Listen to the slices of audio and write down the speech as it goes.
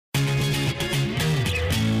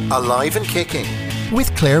Alive and Kicking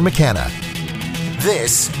with Claire McKenna.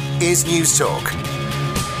 This is News Talk.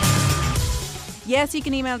 Yes, you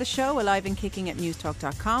can email the show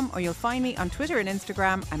aliveandkicking@newstalk.com, or you'll find me on Twitter and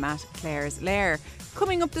Instagram. I'm at Claire's Lair.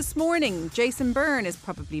 Coming up this morning, Jason Byrne is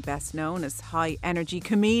probably best known as high energy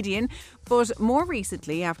comedian, but more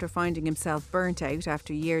recently, after finding himself burnt out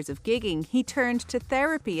after years of gigging, he turned to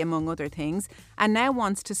therapy among other things, and now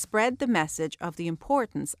wants to spread the message of the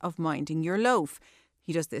importance of minding your loaf.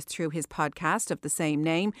 He does this through his podcast of the same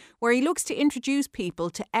name, where he looks to introduce people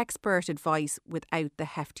to expert advice without the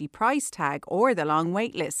hefty price tag or the long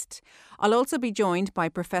wait list. I'll also be joined by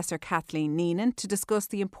Professor Kathleen Neenan to discuss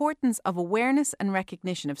the importance of awareness and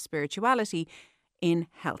recognition of spirituality in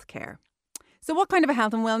healthcare. So what kind of a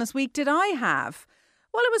health and wellness week did I have?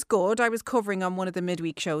 Well, it was good. I was covering on one of the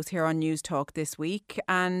midweek shows here on News Talk this week,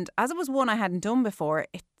 and as it was one I hadn't done before,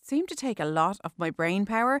 it seemed to take a lot of my brain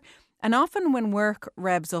power. And often when work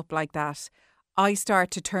revs up like that, I start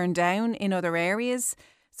to turn down in other areas.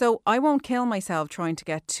 So I won't kill myself trying to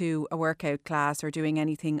get to a workout class or doing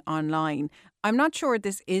anything online. I'm not sure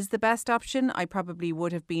this is the best option. I probably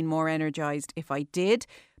would have been more energised if I did.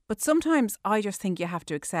 But sometimes I just think you have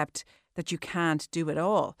to accept that you can't do it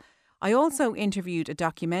all. I also interviewed a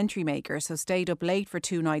documentary maker, so stayed up late for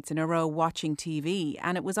 2 nights in a row watching TV,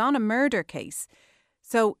 and it was on a murder case.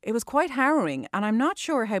 So it was quite harrowing, and I'm not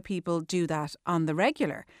sure how people do that on the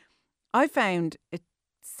regular. I found it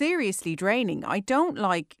seriously draining. I don't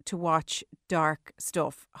like to watch dark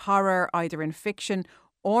stuff, horror, either in fiction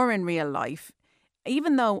or in real life,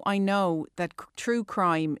 even though I know that true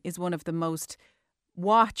crime is one of the most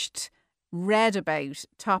watched, read about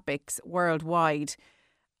topics worldwide.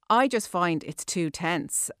 I just find it's too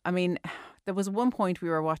tense. I mean, there was one point we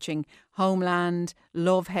were watching Homeland,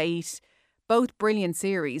 Love, Hate, both brilliant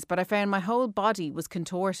series, but I found my whole body was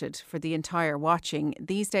contorted for the entire watching.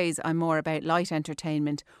 These days, I'm more about light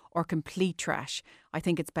entertainment or complete trash. I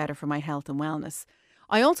think it's better for my health and wellness.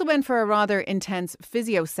 I also went for a rather intense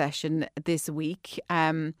physio session this week.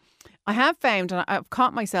 I have found, and I've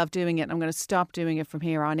caught myself doing it, and I'm going to stop doing it from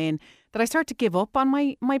here on in, that I start to give up on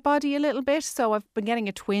my body a little bit. So I've been getting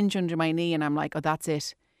a twinge under my knee, and I'm like, oh, that's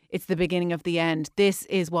it. It's the beginning of the end. This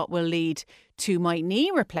is what will lead to my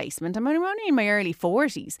knee replacement. I'm only in my early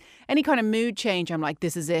 40s. Any kind of mood change, I'm like,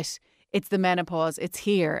 this is it. It's the menopause. It's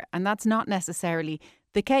here. And that's not necessarily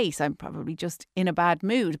the case. I'm probably just in a bad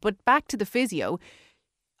mood. But back to the physio,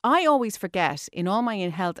 I always forget in all my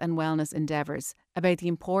health and wellness endeavours about the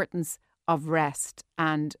importance of rest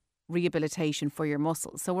and rehabilitation for your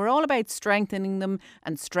muscles. So we're all about strengthening them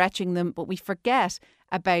and stretching them, but we forget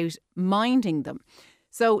about minding them.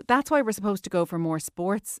 So that's why we're supposed to go for more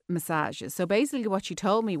sports massages. So basically what she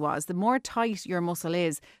told me was the more tight your muscle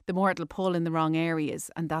is, the more it'll pull in the wrong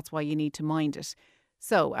areas, and that's why you need to mind it.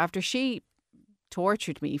 So after she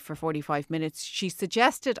tortured me for 45 minutes, she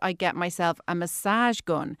suggested I get myself a massage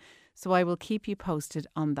gun. So I will keep you posted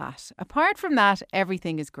on that. Apart from that,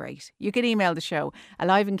 everything is great. You can email the show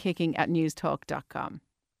aliveandkicking@newstalk.com.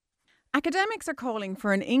 Academics are calling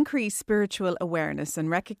for an increased spiritual awareness and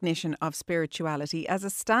recognition of spirituality as a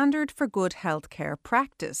standard for good healthcare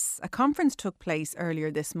practice. A conference took place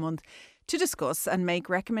earlier this month to discuss and make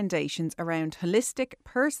recommendations around holistic,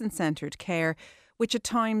 person-centred care, which at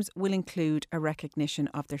times will include a recognition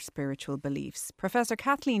of their spiritual beliefs. Professor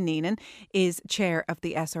Kathleen Neenan is chair of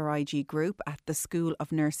the SRIG group at the School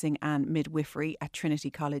of Nursing and Midwifery at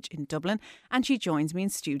Trinity College in Dublin, and she joins me in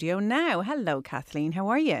studio now. Hello, Kathleen. How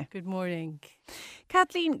are you? Good morning.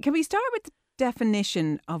 Kathleen, can we start with the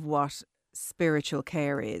definition of what spiritual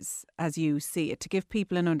care is, as you see it, to give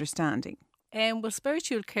people an understanding? Well,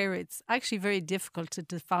 spiritual care, it's actually very difficult to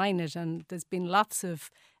define it, and there's been lots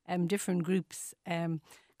of different groups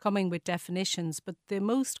coming with definitions, but the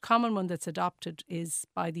most common one that's adopted is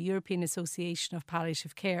by the European Association of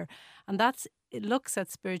Palliative Care, and it looks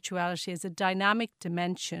at spirituality as a dynamic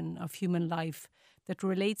dimension of human life that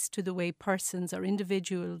relates to the way persons or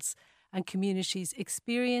individuals and communities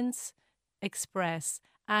experience, express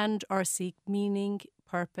and or seek meaning,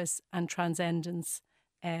 purpose and transcendence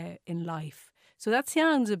in life. So that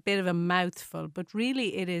sounds a bit of a mouthful, but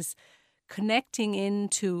really it is connecting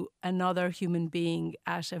into another human being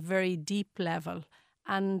at a very deep level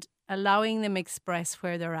and allowing them express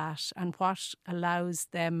where they're at and what allows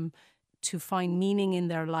them to find meaning in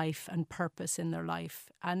their life and purpose in their life.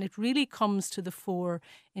 And it really comes to the fore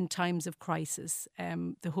in times of crisis,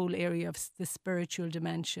 the whole area of the spiritual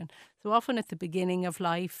dimension. So often at the beginning of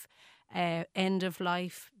life, end of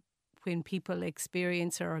life, when people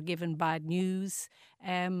experience or are given bad news.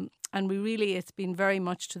 And it's been very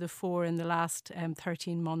much to the fore in the last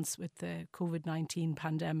 13 months with the COVID-19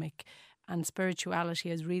 pandemic. And spirituality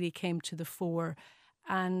has really came to the fore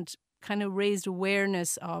and kind of raised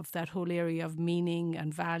awareness of that whole area of meaning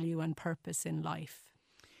and value and purpose in life.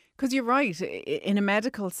 Because you're right, in a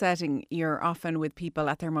medical setting, you're often with people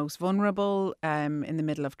at their most vulnerable, in the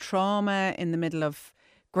middle of trauma, in the middle of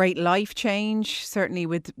great life change, certainly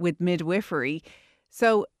with midwifery.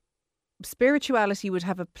 So spirituality would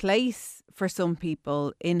have a place for some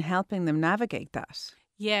people in helping them navigate that.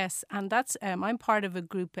 Yes, and that's I'm part of a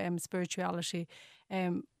group, spirituality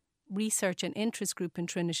research and interest group in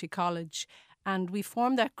Trinity College. And we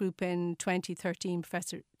formed that group in 2013.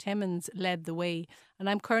 Professor Timmins led the way. And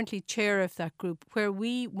I'm currently chair of that group, where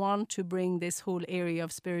we want to bring this whole area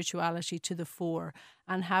of spirituality to the fore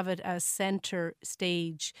and have it as centre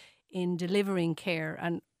stage in delivering care.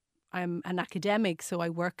 And I'm an academic, so I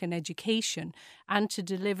work in education, and to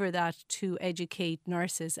deliver that to educate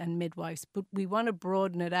nurses and midwives. But we want to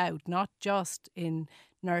broaden it out, not just in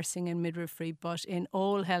nursing and midwifery, but in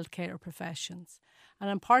all healthcare professions. And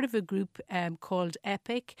I'm part of a group called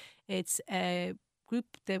EPIC. It's a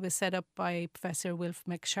group that was set up by Professor Wilf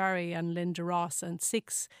McSharry and Linda Ross and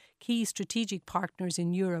 6 key strategic partners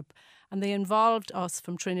in Europe. And they involved us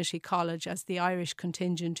from Trinity College as the Irish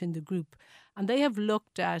contingent in the group. And they have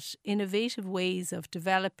looked at innovative ways of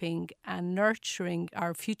developing and nurturing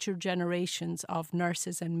our future generations of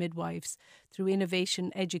nurses and midwives through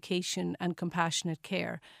innovation, education and compassionate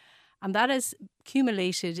care. And that has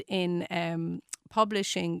accumulated in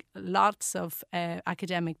publishing lots of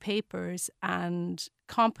academic papers and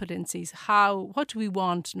competencies. What do we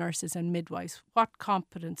want nurses and midwives? What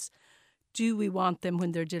competence do we want them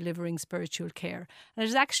when they're delivering spiritual care? And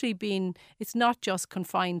it's not just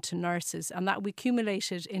confined to nurses, and that we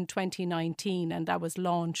accumulated in 2019, and that was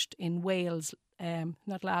launched in Wales,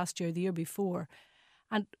 not last year, the year before.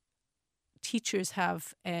 And teachers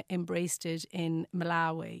have embraced it in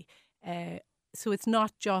Malawi. So it's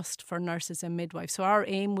not just for nurses and midwives. So our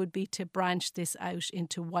aim would be to branch this out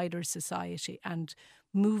into wider society and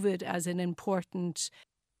move it as an important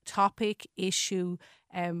topic, issue,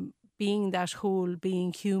 being that whole,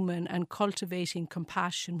 being human and cultivating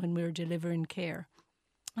compassion when we're delivering care.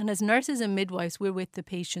 And as nurses and midwives, we're with the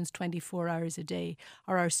patients 24 hours a day,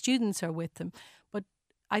 or our students are with them. But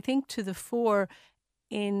I think to the fore,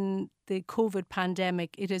 in the COVID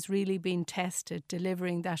pandemic, it has really been tested,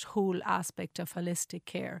 delivering that whole aspect of holistic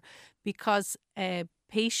care, because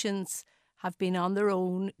patients have been on their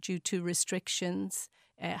own due to restrictions,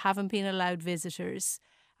 haven't been allowed visitors.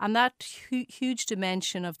 And that huge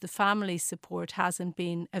dimension of the family support hasn't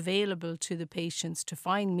been available to the patients to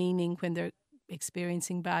find meaning when they're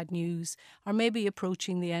experiencing bad news or maybe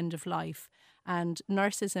approaching the end of life. And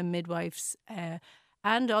nurses and midwives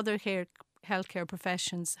and other healthcare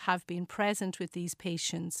professions have been present with these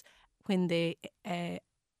patients when they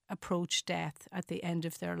approach death at the end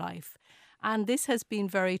of their life. And this has been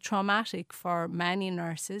very traumatic for many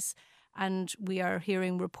nurses. And we are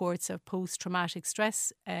hearing reports of post-traumatic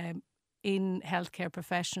stress in healthcare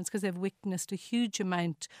professionals because they've witnessed a huge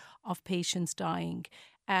amount of patients dying.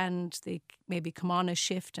 And they maybe come on a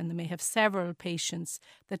shift and they may have several patients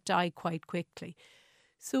that die quite quickly.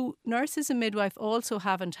 So nurses and midwives also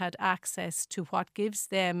haven't had access to what gives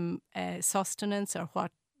them sustenance or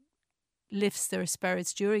what lifts their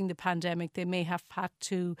spirits during the pandemic. They may have had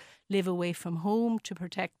to live away from home to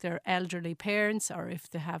protect their elderly parents, or if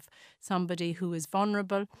they have somebody who is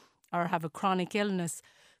vulnerable or have a chronic illness.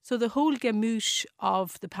 So the whole gamut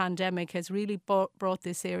of the pandemic has really brought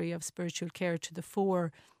this area of spiritual care to the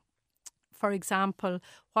fore. For example,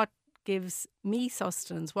 what gives me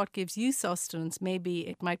sustenance, what gives you sustenance? Maybe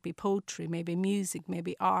it might be poetry, maybe music,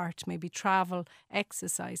 maybe art, maybe travel,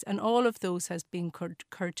 exercise, and all of those has been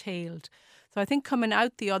curtailed. So I think coming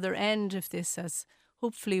out the other end of this, as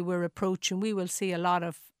hopefully we're approaching, we will see a lot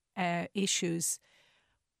of issues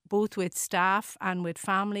both with staff and with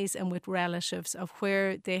families and with relatives of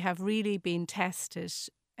where they have really been tested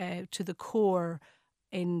to the core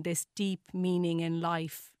in this deep meaning in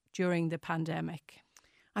life during the pandemic.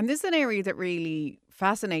 And this is an area that really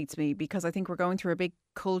fascinates me because I think we're going through a big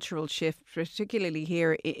cultural shift, particularly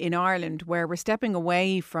here in Ireland, where we're stepping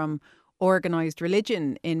away from organised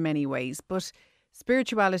religion in many ways. But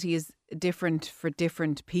spirituality is different for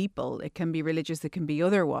different people. It can be religious, it can be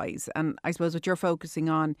otherwise. And I suppose what you're focusing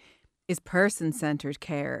on is person-centred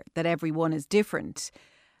care, that everyone is different.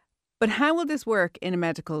 But how will this work in a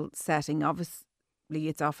medical setting? Obviously,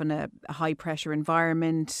 it's often a high-pressure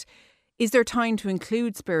environment. Is there time to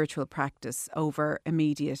include spiritual practice over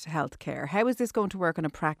immediate healthcare? How is this going to work on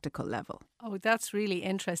a practical level? Oh, that's really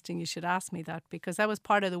interesting. You should ask me that, because that was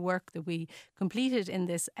part of the work that we completed in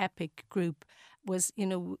this EPIC group was,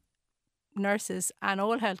 nurses and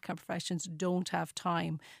all healthcare professions don't have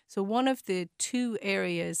time. So one of the two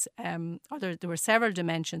areas, there were several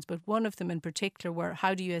dimensions, but one of them in particular were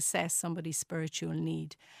how do you assess somebody's spiritual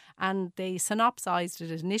need? And they synopsized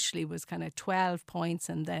it initially was kind of 12 points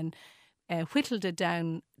and then whittled it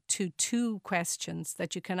down to 2 questions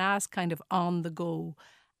that you can ask kind of on the go.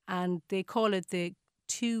 And they call it the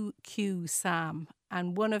 2Q SAM.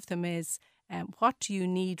 And one of them is, what do you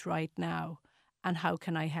need right now? And how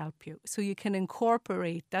can I help you? So you can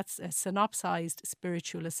incorporate, that's a synopsized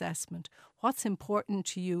spiritual assessment. What's important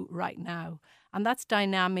to you right now? And that's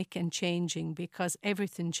dynamic and changing because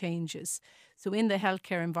everything changes. So in the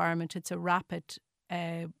healthcare environment, it's a rapid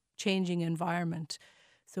changing environment.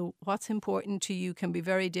 So what's important to you can be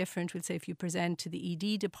very different. We'll say if you present to the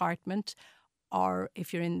ED department or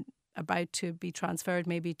if you're about to be transferred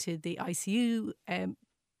maybe to the ICU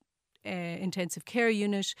intensive care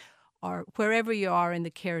unit or wherever you are in the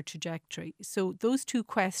care trajectory. So those 2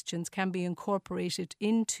 questions can be incorporated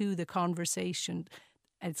into the conversation.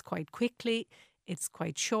 It's quite quickly, it's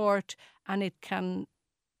quite short, and it can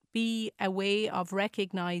be a way of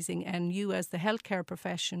recognising, and you as the healthcare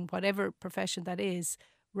profession, whatever profession that is,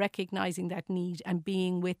 recognising that need and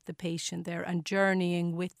being with the patient there and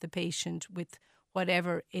journeying with the patient with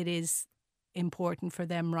whatever it is important for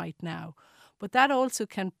them right now. But that also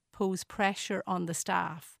can pose pressure on the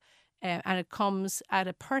staff. And it comes at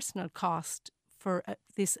a personal cost for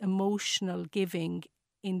this emotional giving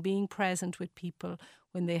in being present with people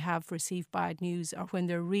when they have received bad news or when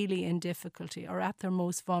they're really in difficulty or at their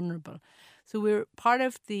most vulnerable. So we're part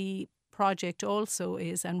of the project also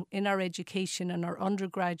is, and in our education and our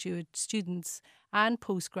undergraduate students and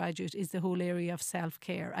postgraduate is the whole area of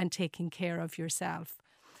self-care and taking care of yourself.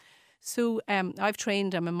 So I've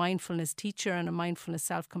trained, I'm a mindfulness teacher and a mindfulness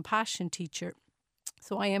self-compassion teacher.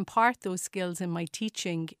 So I impart those skills in my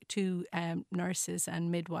teaching to nurses and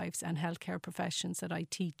midwives and healthcare professions that I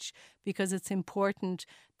teach because it's important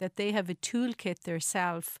that they have a toolkit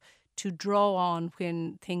themselves to draw on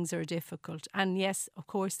when things are difficult. And yes, of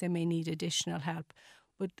course, they may need additional help.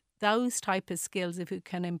 But those type of skills, if you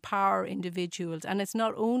can empower individuals, and it's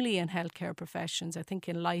not only in healthcare professions, I think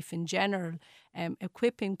in life in general,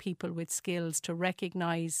 equipping people with skills to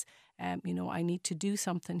recognise, I need to do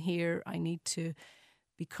something here, I need to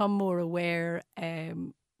become more aware,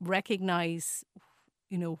 recognise,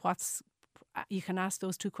 you can ask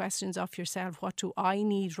those 2 questions of yourself. What do I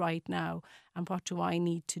need right now? And what do I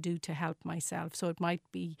need to do to help myself? So it might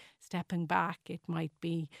be stepping back. It might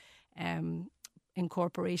be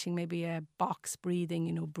incorporating maybe a box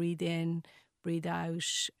breathing, breathe in, breathe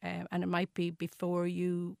out. And it might be before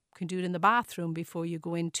you can do it in the bathroom, before you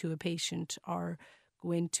go into a patient or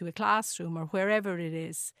go into a classroom or wherever it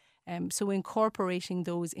is. So incorporating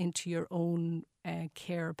those into your own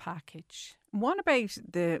care package. What about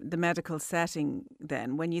the medical setting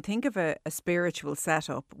then? When you think of a spiritual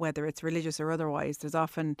setup, whether it's religious or otherwise, there's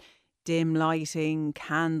often dim lighting,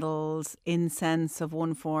 candles, incense of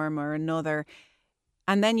one form or another.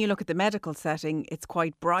 And then you look at the medical setting, it's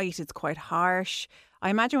quite bright, it's quite harsh. I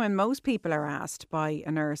imagine when most people are asked by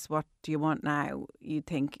a nurse, what do you want now? You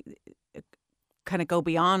think, can it go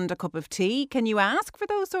beyond a cup of tea? Can you ask for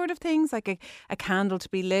those sort of things, like a candle to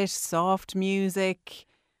be lit, soft music?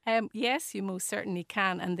 Yes, you most certainly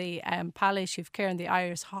can. And the Palliative Care and the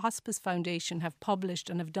Irish Hospice Foundation have published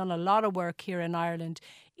and have done a lot of work here in Ireland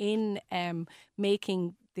in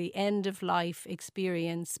making the end-of-life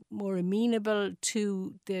experience more amenable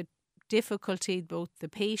to the difficulty both the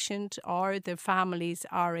patient or the families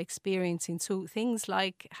are experiencing. So things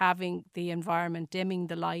like having the environment, dimming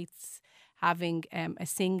the lights, having a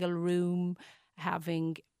single room,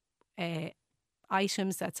 having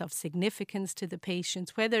items that's of significance to the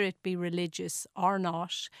patients, whether it be religious or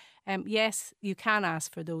not. Yes, you can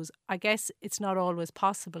ask for those. I guess it's not always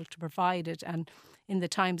possible to provide it, and in the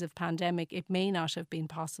times of pandemic, it may not have been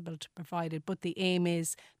possible to provide it, but the aim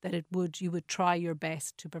is that you would try your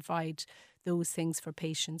best to provide those things for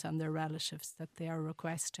patients and their relatives that they are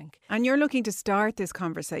requesting. And you're looking to start this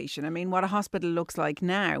conversation. I mean, what a hospital looks like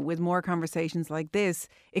now, with more conversations like this,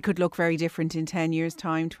 it could look very different in 10 years'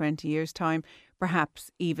 time, 20 years' time, perhaps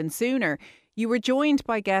even sooner. You were joined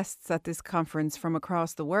by guests at this conference from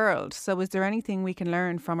across the world. So is there anything we can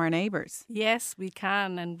learn from our neighbours? Yes, we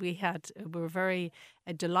can. And we were very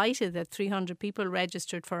delighted that 300 people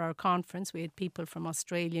registered for our conference. We had people from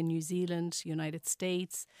Australia, New Zealand, United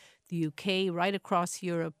States, the UK, right across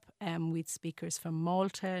Europe, We'd speakers from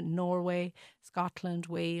Malta, Norway, Scotland,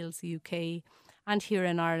 Wales, UK, and here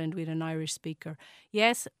in Ireland we had an Irish speaker.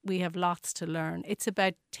 Yes, we have lots to learn. It's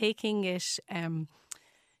about taking it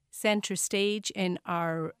centre stage in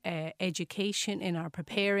our education, in our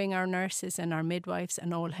preparing our nurses and our midwives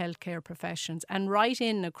and all healthcare professions, and right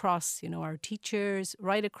in across, our teachers,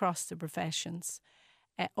 right across the professions.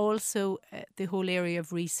 Also, the whole area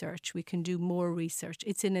of research. We can do more research.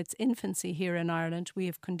 It's in its infancy here in Ireland. We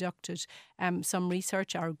have conducted some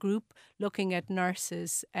research, our group, looking at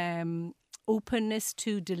nurses' openness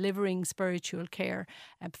to delivering spiritual care.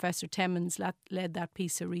 Professor Timmins led that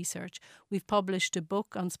piece of research. We've published a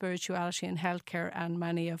book on spirituality and healthcare, and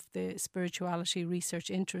many of the spirituality research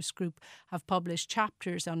interest group have published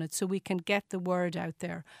chapters on it, so we can get the word out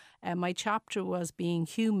there. My chapter was Being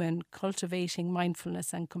Human, Cultivating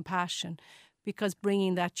Mindfulness and Compassion, because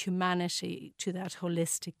bringing that humanity to that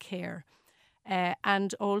holistic care.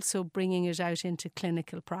 And also bringing it out into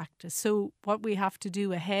clinical practice. So what we have to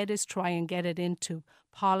do ahead is try and get it into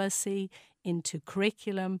policy, into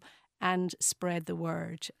curriculum, and spread the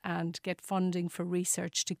word and get funding for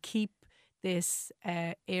research to keep this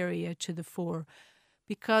area to the fore.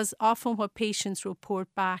 Because often what patients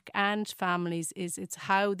report back and families is it's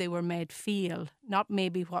how they were made feel, not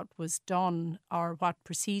maybe what was done or what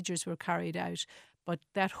procedures were carried out, but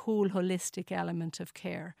that whole holistic element of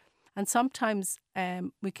care. And sometimes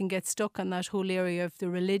we can get stuck on that whole area of the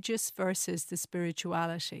religious versus the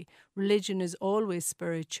spirituality. Religion is always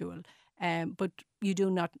spiritual, but you do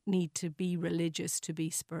not need to be religious to be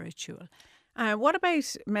spiritual. What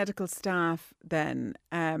about medical staff then?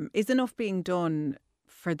 Is enough being done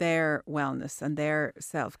for their wellness and their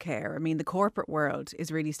self-care? I mean, the corporate world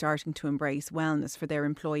is really starting to embrace wellness for their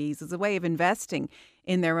employees as a way of investing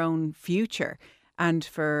in their own future and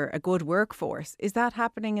for a good workforce. Is that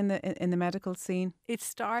happening in the medical scene? It's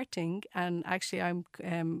starting, and actually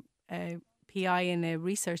I'm a PI in a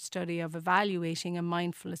research study of evaluating a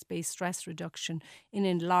mindfulness-based stress reduction in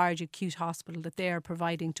a large acute hospital that they are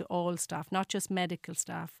providing to all staff, not just medical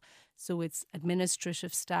staff. So it's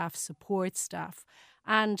administrative staff, support staff,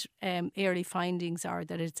 and early findings are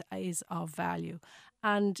that it is of value.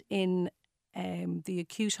 And in the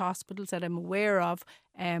acute hospitals that I'm aware of,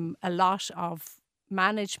 a lot of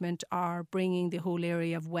management are bringing the whole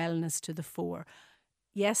area of wellness to the fore.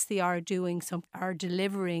 Yes, they are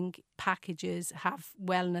delivering packages, have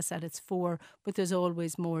wellness at its fore, but there's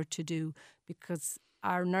always more to do because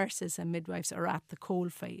our nurses and midwives are at the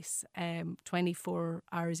coalface 24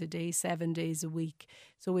 hours a day, 7 days a week.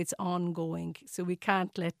 So it's ongoing. So we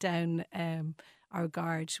can't let down our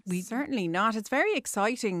guard. Certainly not. It's very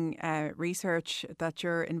exciting research that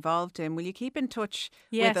you're involved in. Will you keep in touch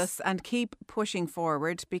with us and keep pushing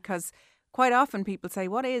forward? Because quite often people say,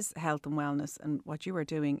 what is health and wellness? And what you are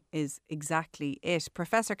doing is exactly it.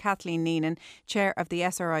 Professor Kathleen Neenan, Chair of the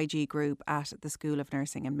SRIG Group at the School of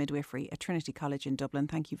Nursing and Midwifery at Trinity College in Dublin.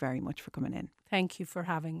 Thank you very much for coming in. Thank you for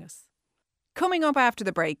having us. Coming up after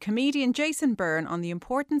the break, comedian Jason Byrne on the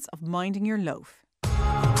importance of minding your loaf.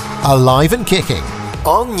 Alive and Kicking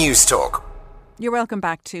on News Talk. You're welcome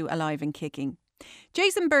back to Alive and Kicking.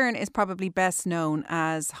 Jason Byrne is probably best known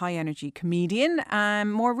as high-energy comedian.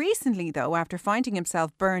 More recently, though, after finding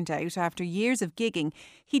himself burnt out after years of gigging,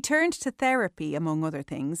 he turned to therapy, among other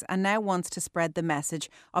things, and now wants to spread the message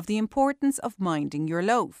of the importance of minding your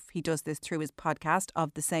loaf. He does this through his podcast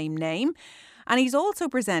of the same name. And he's also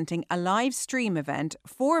presenting a live stream event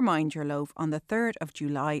for Mind Your Loaf on the 3rd of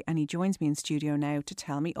July. And he joins me in studio now to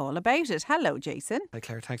tell me all about it. Hello, Jason. Hi,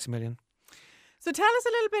 Claire. Thanks a million. So tell us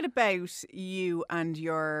a little bit about you and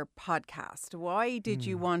your podcast. Why did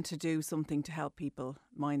you want to do something to help people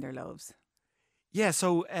mind their loaves? Yeah,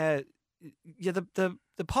 so the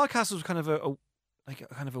podcast was kind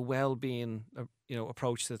of a well-being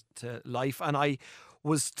approach to life, and I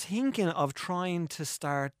was thinking of trying to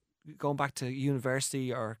start going back to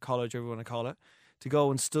university or college, whatever you want to call it, to go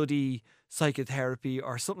and study psychotherapy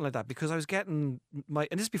or something like that, because I was getting and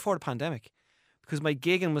this is before the pandemic, because my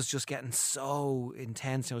gigging was just getting so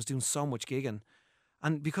intense. I was doing so much gigging,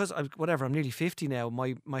 and because I'm nearly 50 now,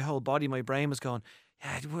 my whole body, my brain was going,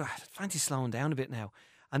 yeah, I fancy slowing down a bit now.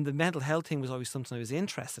 And the mental health thing was always something I was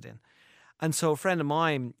interested in. And so a friend of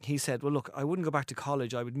mine, he said, well, look, I wouldn't go back to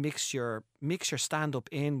college. I would mix your stand-up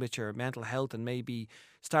in with your mental health and maybe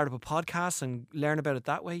start up a podcast and learn about it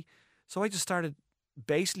that way. So I just started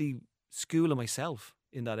basically schooling myself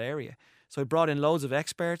in that area. So I brought in loads of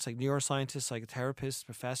experts, like neuroscientists, psychotherapists,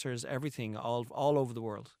 professors, everything, all over the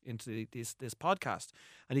world into this podcast.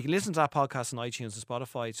 And you can listen to that podcast on iTunes and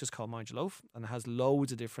Spotify. It's just called Mind Your Loaf, and it has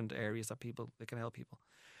loads of different areas that can help people.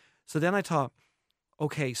 So then I thought,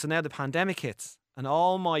 okay, so now the pandemic hits and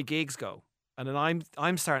all my gigs go, and then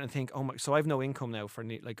I'm starting to think, oh my, so I've no income now for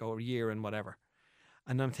like over a year and whatever,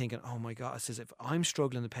 and I'm thinking, oh my God, it says if I'm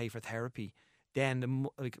struggling to pay for therapy, then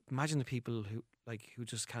like imagine the people who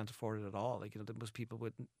just can't afford it at all. Like, you know, there must people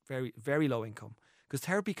with very, very low income, because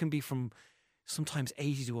therapy can be from sometimes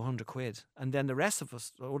 80 to 100 quid, and then the rest of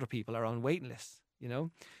us, other people, are on waiting lists, you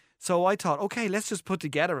know. So I thought, okay, let's just put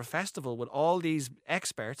together a festival with all these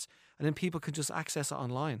experts, and then people can just access it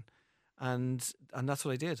online, and that's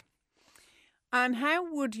what I did. And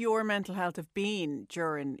how would your mental health have been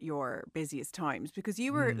during your busiest times? Because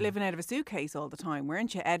you were living out of a suitcase all the time,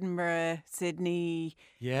 weren't you? Edinburgh, Sydney,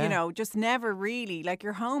 Yeah. you know, just never really, like,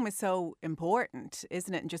 your home is so important,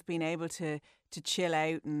 isn't it? And just being able to chill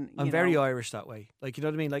out and, I'm very Irish that way. Like, you know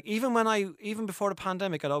what I mean? Like, even before the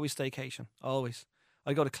pandemic, I'd always staycation. Always.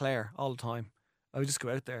 I'd go to Clare all the time. I would just go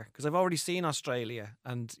out there because I've already seen Australia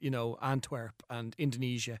and, you know, Antwerp and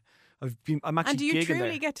Indonesia. I'm actually And do you gigging truly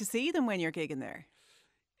there. get to see them when you're gigging there?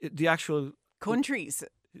 The actual Countries?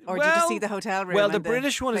 Or do you just see the hotel room? Well, the and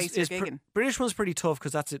British one place is you're gigging? British one's pretty tough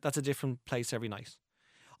because that's a different place every night.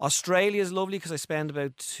 Australia is lovely because I spend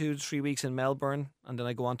about 2 to 3 weeks in Melbourne, and then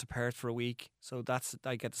I go on to Perth for a week. So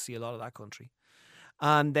I get to see a lot of that country.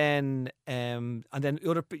 And then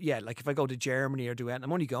like if I go to Germany or do it,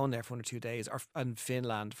 I'm only going there for 1 or 2 days, and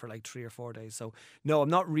Finland for like 3 or 4 days. So no, I'm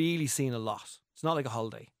not really seeing a lot. It's not like a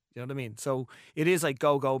holiday. You know what I mean? So it is like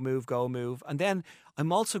go, move. And then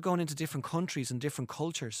I'm also going into different countries and different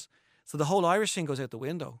cultures. So the whole Irish thing goes out the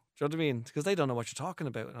window. Do you know what I mean? Because they don't know what you're talking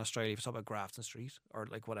about in Australia. If you talk about Grafton Street or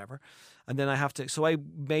like whatever. And then I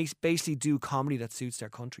basically do comedy that suits their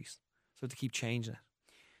countries. So I have to keep changing it.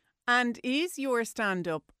 And is your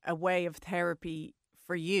stand-up a way of therapy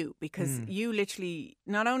for you? Because you literally,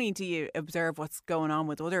 not only do you observe what's going on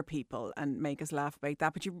with other people and make us laugh about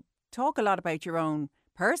that, but you talk a lot about your own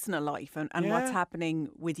personal life and what's happening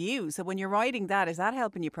with you. So when you're writing that, is that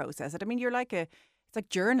helping you process it? I mean, it's like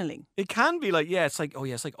journaling. It can be like, it's like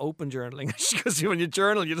open journaling. Because when you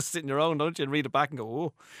journal, you just sit in your own, don't you, and read it back and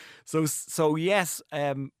go, oh. So yes,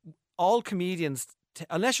 all comedians,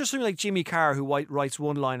 unless you're something like Jimmy Carr who writes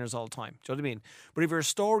one-liners all the time, do you know what I mean? But if you're a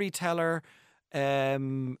storyteller,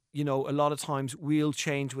 you know, a lot of times we'll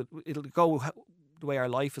change it'll go the way our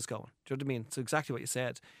life is going. Do you know what I mean? So exactly what you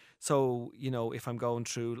said. So, you know, if I'm going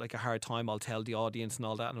through like a hard time, I'll tell the audience and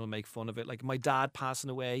all that, and I'll make fun of it. Like my dad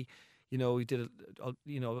passing away, you know,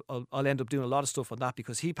 I'll end up doing a lot of stuff on that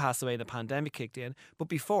because he passed away and the pandemic kicked in. But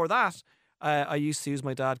before that, I used to use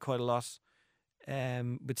my dad quite a lot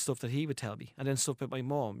with stuff that he would tell me, and then stuff with my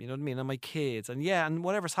mum, you know what I mean, and my kids, and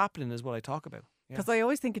whatever's happening is what I talk about. Because I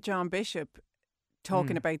always think of John Bishop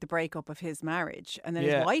talking about the breakup of his marriage, and then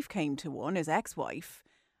his wife came to his ex-wife,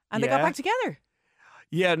 and they got back together.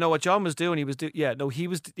 Yeah, no, what John was doing,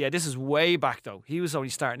 this is way back though. He was only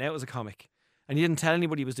starting out as a comic, and he didn't tell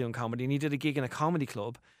anybody he was doing comedy, and he did a gig in a comedy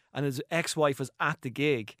club, and his ex-wife was at the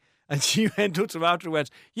gig, and she went up to him after and went,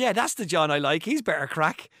 yeah, that's the John I like, he's better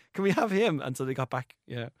crack, can we have him? And so they got back,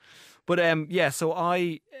 But so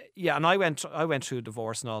I went through a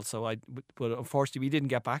divorce and all, but unfortunately we didn't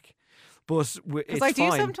get back. But because I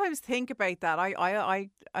do sometimes think about that. I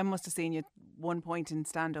must have seen you at one point in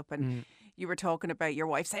stand-up, and you were talking about your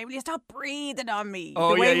wife saying, will you stop breathing on me?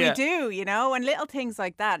 The way we do, you know, and little things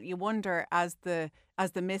like that. You wonder as the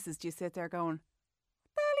missus, do you sit there going,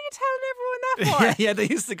 what the hell are you telling everyone that for? Yeah, they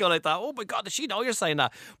used to go like that. Oh my God, does she know you're saying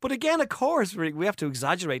that? But again, of course, we have to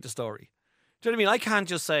exaggerate the story. Do you know what I mean? I can't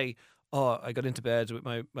just say, oh, I got into bed with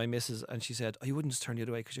my missus and she said, oh, you wouldn't just turn the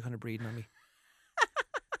other way because you're kind of breathing on me.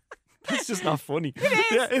 That's just not funny. It is.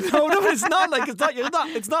 Yeah, it's not like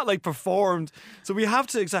it's not like performed. So we have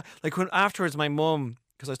to like when afterwards my mum,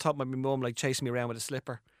 because I was talking about my mum like chasing me around with a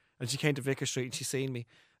slipper, and she came to Vicar Street and she seen me,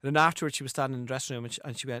 and then afterwards she was standing in the dressing room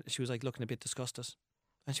and she was like looking a bit disgusted,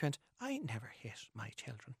 and she went, I never hit my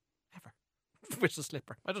children ever with a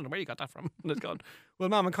slipper. I don't know where you got that from. And it's gone, well,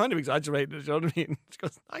 Mum, I'm kind of exaggerating. You know what I mean? She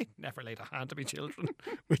goes, I never laid a hand on my children,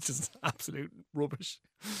 which is absolute rubbish.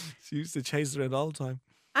 She used to chase around all the time.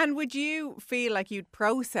 And would you feel like you'd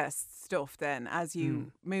process stuff then as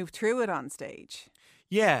you move through it on stage?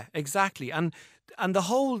 Yeah, exactly. And the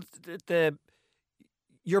whole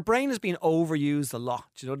your brain is being overused a lot.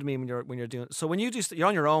 Do you know what I mean? When you're doing so, when you do, you're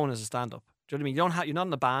on your own as a stand-up. Do you know what I mean? You're not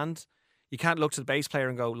in a band. You can't look to the bass player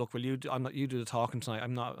and go, look, you do the talking tonight.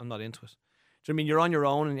 I'm not into it. Do you know what I mean? You're on your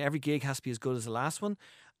own, and every gig has to be as good as the last one.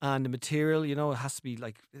 And the material, you know, it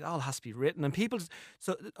all has to be written. And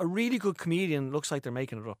so a really good comedian looks like they're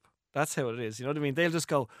making it up. That's how it is. You know what I mean? They'll just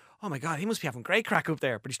go, oh my God, he must be having great crack up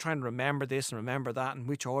there. But he's trying to remember this and remember that and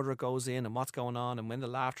which order it goes in and what's going on and when the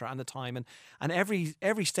laughter and the timing. And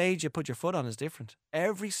every stage you put your foot on is different.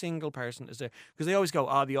 Every single person is there. Because they always go,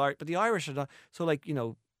 but the Irish are not. So like,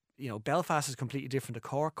 Belfast is completely different to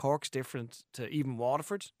Cork. Cork's different to even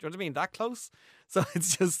Waterford. Do you know what I mean? That close. So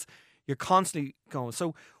it's just, you're constantly going.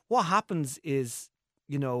 So what happens is,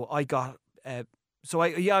 I got... I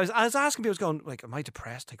was asking people, I was going, like, am I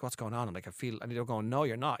depressed? Like, what's going on? I'm like, and they're going, no,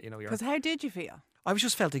 you're not. Because how did you feel? I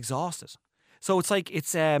just felt exhausted. So it's like,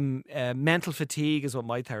 it's mental fatigue is what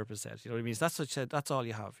my therapist said. You know what I mean? So that's all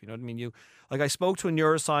you have. You know what I mean? I spoke to a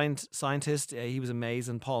neuroscientist. He was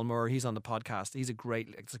amazing. Paul Moore. He's on the podcast. It's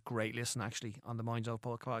a great listen actually on the Mind Joke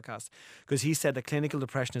podcast, because he said that clinical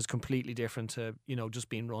depression is completely different to, just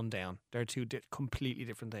being run down. They're two completely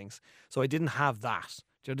different things. So I didn't have that.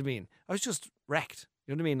 Do you know what I mean? I was just wrecked.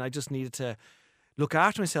 You know what I mean? I just needed to look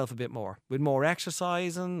after myself a bit more with more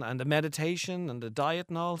exercising and the meditation and the diet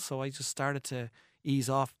and all. So I just started to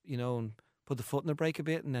ease off, and put the foot in the brake a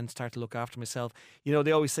bit and then start to look after myself.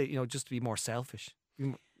 They always say, just to be more selfish.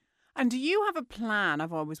 And do you have a plan?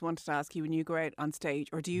 I've always wanted to ask you when you go out on stage,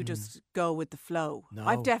 or do you just go with the flow? No.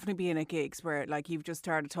 I've definitely been at gigs where like you've just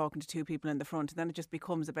started talking to two people in the front and then it just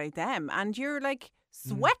becomes about them and you're like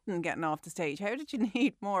sweating getting off the stage. How did you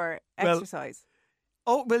need more exercise?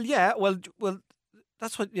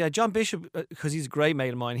 That's what, John Bishop, because he's a great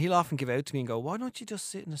mate of mine, he'll often give out to me and go, why don't you just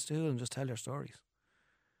sit in a stool and just tell your stories?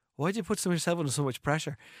 Why do you put yourself under so much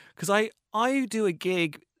pressure? Because I do a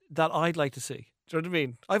gig that I'd like to see. Do you know what I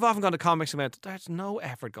mean? I've often gone to comics and went, there's no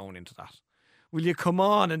effort going into that. Will you come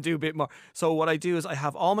on and do a bit more? So what I do is I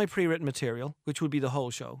have all my pre-written material, which would be the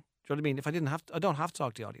whole show. Do you know what I mean? If I don't have to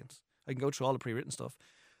talk to the audience. I can go through all the pre-written stuff.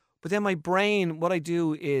 But then my brain, what I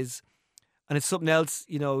do is, and it's something else,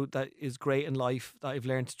 that is great in life that I've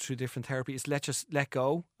learned through different therapies, is let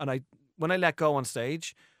go. And when I let go on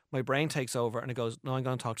stage, my brain takes over and it goes, no, I'm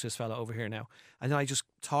going to talk to this fella over here now. And then I just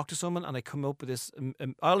talk to someone and I come up with this.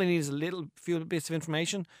 All I need is a few bits of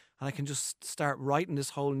information and I can just start writing this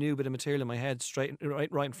whole new bit of material in my head right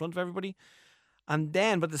in front of everybody. And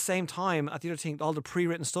then, but at the same time, at the other thing, all the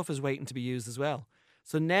pre-written stuff is waiting to be used as well.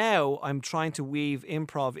 So now I'm trying to weave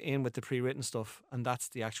improv in with the pre-written stuff, and that's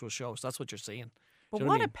the actual show. So that's what you're seeing. But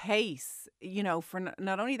what a pace, for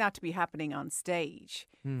not only that to be happening on stage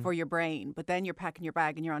for your brain, but then you're packing your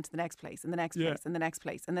bag and you're on to the next place and the next place and the next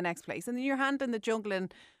place and the next place. And then you're handling the juggling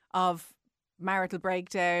of marital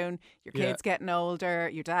breakdown, your kids getting older,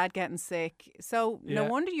 your dad getting sick. So no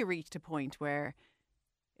wonder you reached a point where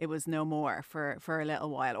it was no more for a little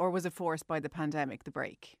while. Or was it forced by the pandemic, the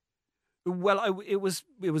break? Well, it was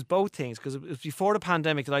both things, because it was before the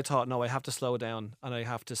pandemic that I thought, no, I have to slow down and I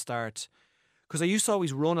have to start, because I used to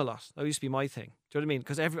always run a lot. That used to be my thing. Do you know what I mean?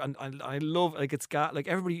 Because I love, like, it's got, like,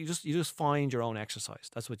 everybody, you just find your own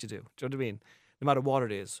exercise. That's what you do. Do you know what I mean? No matter what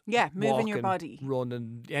it is. Yeah, moving walking, your body,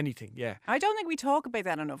 running, anything. Yeah. I don't think we talk about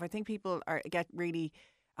that enough. I think people get really,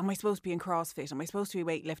 am I supposed to be in CrossFit? Am I supposed to be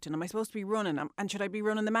weightlifting? Am I supposed to be running? And should I be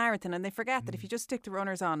running the marathon? And they forget that if you just stick the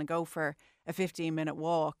runners on and go for a 15-minute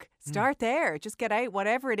walk, start there. Just get out,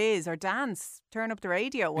 whatever it is, or dance, turn up the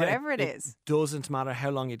radio, whatever it is. It doesn't matter how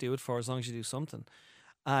long you do it for, as long as you do something.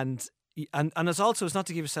 And it's not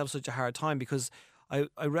to give yourself such a hard time, because I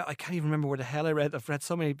can't even remember where the hell I read. I've read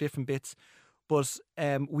so many different bits. But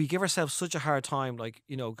we give ourselves such a hard time, like,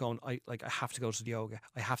 going, I have to go to the yoga,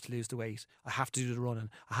 I have to lose the weight, I have to do the running,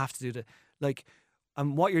 I have to do the, like,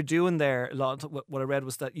 and what you're doing there, a lot of what I read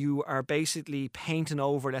was that you are basically painting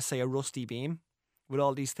over, let's say, a rusty beam with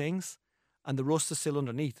all these things, and the rust is still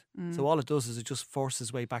underneath. So all it does is it just forces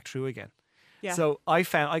its way back through again. Yeah. So I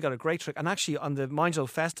got a great trick, and actually on the Mind Joke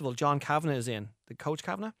Festival, John Kavanagh is in, the Coach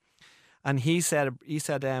Kavanagh, and he said,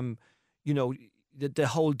 the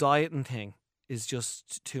whole dieting thing is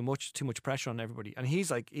just too much pressure on everybody. And he's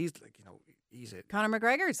a Conor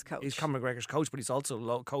McGregor's coach. He's Conor McGregor's coach, but he's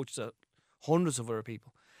also coached hundreds of other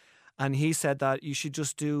people. And he said that you should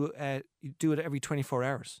just do it every 24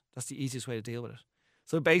 hours. That's the easiest way to deal with it.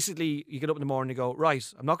 So basically, you get up in the morning and you go, right,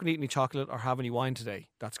 I'm not going to eat any chocolate or have any wine today.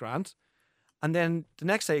 That's grand. And then the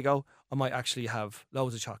next day you go, I might actually have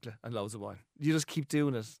loads of chocolate and loads of wine. You just keep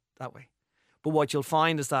doing it that way. But what you'll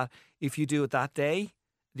find is that if you do it that day,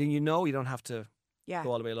 then you don't have to go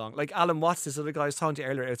all the way along. Like Alan Watts, this other guy I was talking to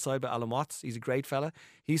earlier outside about Alan Watts. He's a great fella.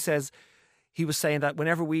 He was saying that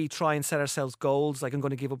whenever we try and set ourselves goals, like I'm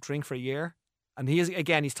going to give up drink for a year, and he's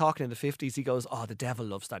talking in the 50s, he goes, oh, the devil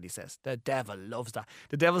loves that, he says. The devil loves that.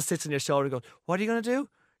 The devil sits on your shoulder and goes, what are you going to do?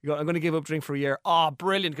 You go, I'm going to give up drink for a year. Oh,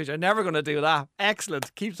 brilliant, because you're never going to do that.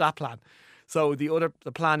 Excellent. Keeps that plan. So the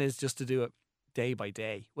plan is just to do it day by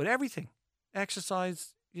day with everything.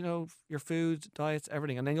 Exercise, your food, diets,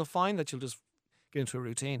 everything. And then you'll find that you'll just get into a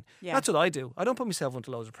routine. Yeah. That's what I do. I don't put myself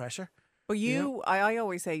under loads of pressure. But I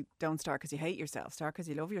always say, don't start because you hate yourself. Start because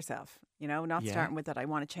you love yourself. Not starting with that, I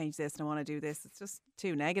want to change this and I want to do this. It's just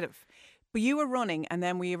too negative. But you were running, and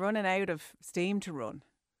then were you running out of steam to run?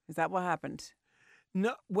 Is that what happened?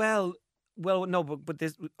 No, well, no, but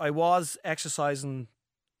this, I was exercising.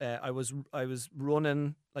 I was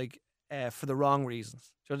running for the wrong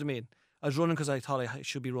reasons. Do you know what I mean? I was running because I thought I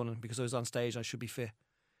should be running because I was on stage and I should be fit.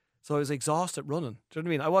 So I was exhausted running. Do you know what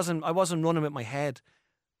I mean? I wasn't running with my head.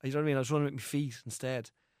 You know what I mean? I was running with my feet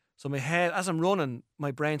instead. So my head, as I'm running,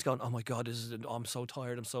 my brain's going, oh my God, I'm so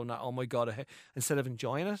tired. I'm so not, oh my God. Instead of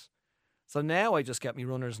enjoying it. So now I just get me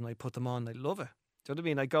runners and I put them on. I love it. Do you know what I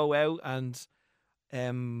mean? I go out and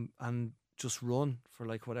just run for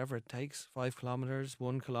whatever it takes. 5 kilometres,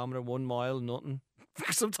 1 kilometre, 1 mile, nothing.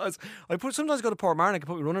 Sometimes I go to Portmarnock, I can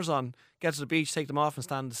put my runners on, get to the beach, take them off and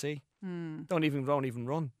stand in the sea. Don't even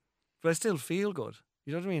run. But I still feel good.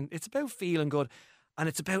 You know what I mean? It's about feeling good. And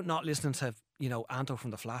it's about not listening to, Anto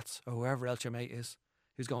from the Flats or whoever else your mate is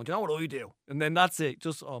who's going, do you know what I do? And then that's it.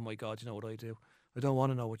 Just, oh my God, you know what I do? I don't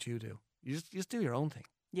want to know what you do. You just do your own thing.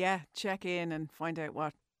 Yeah, check in and find out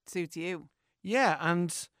what suits you. Yeah,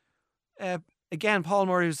 and again, Paul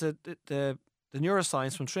Murray, who's the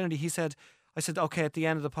neuroscience from Trinity, I said, okay, at the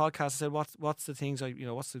end of the podcast, I said, what's the things,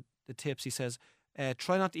 what's the tips? He says,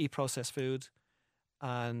 try not to eat processed food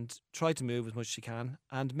and try to move as much as you can.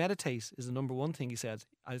 And meditate is the number one thing, he said.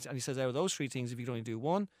 And he says, out of those 3 things, if you can only do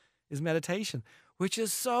one, is meditation, which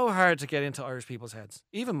is so hard to get into Irish people's heads.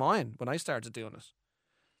 Even mine, when I started doing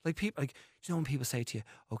it. People, when people say to you,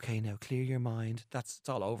 okay, now clear your mind, it's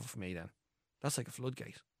all over for me then. That's like a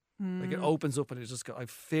floodgate. It opens up and it just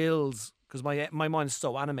fills, because my mind is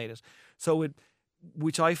so animated. So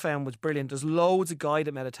which I found was brilliant. There's loads of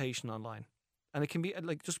guided meditation online. And it can be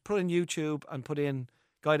just put in YouTube and put in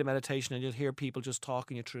guided meditation and you'll hear people just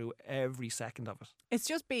talking you through every second of it. It's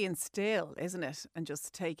just being still, isn't it? And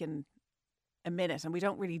just taking a minute. And we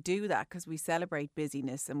don't really do that because we celebrate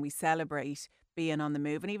busyness and we celebrate being on the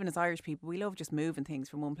move. And even as Irish people, we love just moving things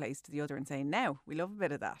from one place to the other and saying, now, we love a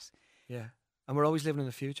bit of that. Yeah. And we're always living in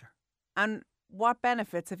the future. And what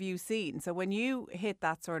benefits have you seen? So when you hit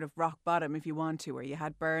that sort of rock bottom, if you want to, or you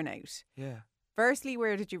had burnout. Yeah. Firstly,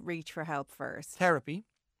 where did you reach for help first? Therapy.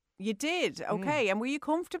 You did? Okay. And were you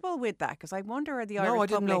comfortable with that? Because I wonder, are the Irish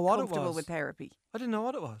public comfortable with therapy? I didn't know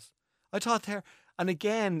what it was. I thought and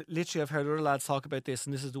again, literally I've heard other lads talk about this,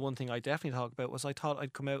 and this is the one thing I definitely talk about, was I thought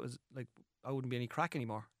I'd come out as I wouldn't be any crack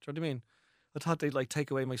anymore. Do you know what I mean? I thought they'd take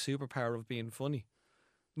away my superpower of being funny.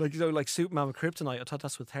 Like Superman with kryptonite. I thought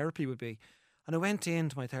that's what therapy would be. And I went in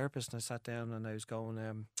to my therapist and I sat down and I was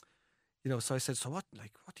going, so I said, so what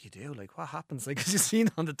do you do? What happens? Because you've seen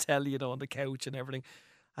on the telly, on the couch and everything.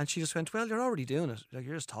 And she just went, well, you're already doing it.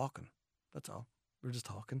 You're just talking. That's all. We're just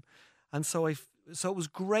talking. And so it was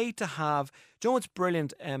great to have, do you know what's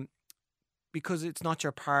brilliant? Because it's not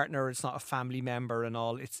your partner, it's not a family member and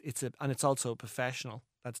all. And it's also a professional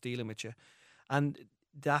that's dealing with you. And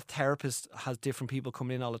that therapist has different people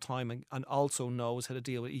coming in all the time and also knows how to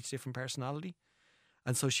deal with each different personality.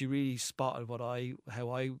 And so she really spotted how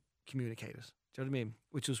I communicated. Do you know what I mean?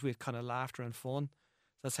 Which was with kind of laughter and fun.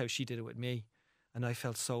 That's how she did it with me. And I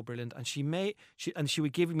felt so brilliant. And she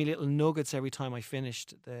would give me little nuggets every time I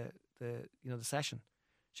finished the session.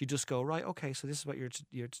 She'd just go, right, okay, so this is what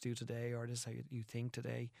you're to do today, or this is how you think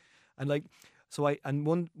today. And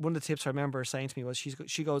one of the tips I remember saying to me was,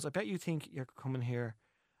 she goes, I bet you think you're coming here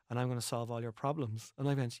and I'm going to solve all your problems. And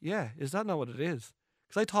I went, yeah, is that not what it is?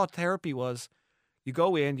 Because I thought therapy was, you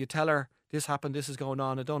go in, you tell her, this happened, this is going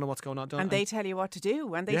on, I don't know what's going on. And they tell you what to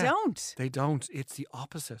do, and they don't. They don't. It's the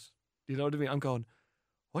opposite. You know what I mean? I'm going,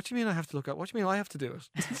 what do you mean I have to look at? What do you mean I have to do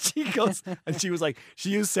it? She goes, and she was like, she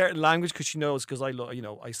used certain language because she knows, because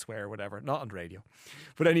I swear, whatever, not on the radio.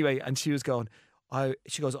 But anyway, and she was going,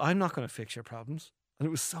 she goes, I'm not going to fix your problems. And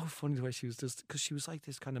it was so funny the way she was just, because she was like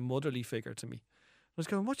this kind of motherly figure to me. I was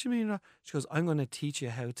going, what do you mean? She goes, I'm going to teach you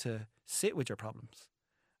how to sit with your problems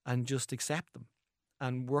and just accept them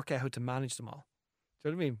and work out how to manage them all. Do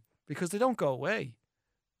you know what I mean? Because they don't go away.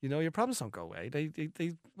 Your problems don't go away.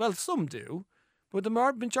 They well, some do, but the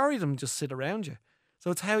majority of them just sit around you. So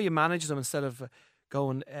it's how you manage them instead of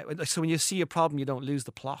going. So when you see a problem, you don't lose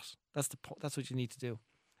the plot. That's what you need to do.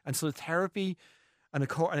 And so the therapy, and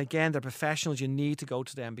again, they're professionals. You need to go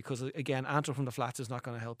to them because again, Anto from the Flats is not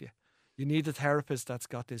going to help you. You need a therapist that's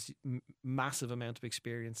got this massive amount of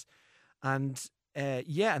experience, and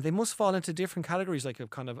and they must fall into different categories, like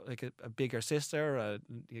a bigger sister,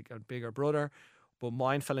 a bigger brother. but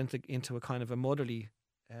mine fell into a kind of a motherly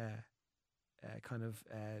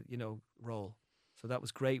role. So that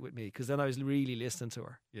was great with me, because then I was really listening to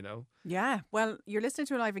her, Yeah, well, you're listening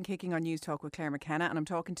to Alive and Kicking on News Talk with Claire McKenna, and I'm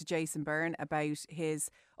talking to Jason Byrne about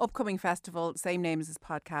his upcoming festival, same name as his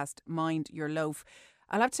podcast, Mind Your Loaf.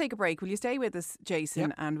 I'll have to take a break. Will you stay with us, Jason?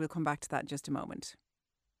 Yep. And we'll come back to that in just a moment.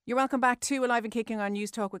 You're welcome back to Alive and Kicking on News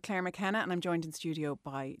Talk with Claire McKenna, and I'm joined in studio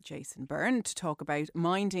by Jason Byrne to talk about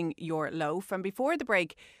minding your loaf. And before the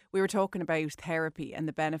break, we were talking about therapy and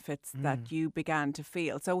the benefits that you began to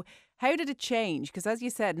feel. So how did it change? Because as you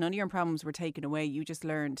said, none of your problems were taken away. You just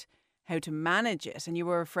learned how to manage it, and you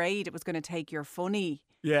were afraid it was going to take your funny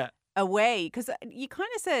away. Because you kind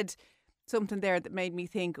of said something there that made me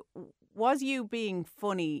think, was you being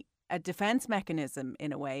funny a defense mechanism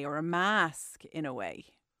in a way, or a mask in a way?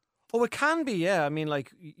 Oh, it can be, yeah. I mean,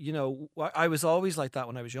 like, I was always like that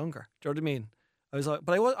when I was younger. Do you know what I mean? I was like,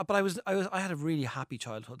 I had a really happy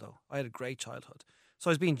childhood though. I had a great childhood, so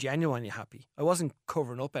I was being genuinely happy. I wasn't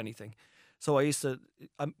covering up anything. So I used to,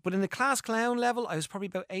 but in the class clown level, I was probably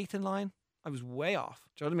about 8th in line. I was way off.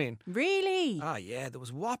 Do you know what I mean? Really? Ah, yeah. There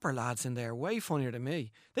was whopper lads in there, way funnier than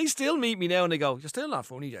me. They still meet me now and they go, "You're still not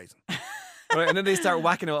funny, Jason." Right, and then they start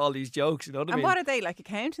whacking out all these jokes, you know what I mean? And what are they, like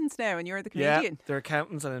accountants now, and you're the comedian? Yeah, they're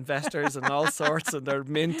accountants and investors and all sorts, and they're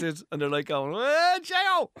minted, and they're like going,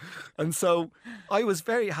 J-O! And so I was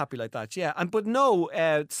very happy like that, yeah. But no,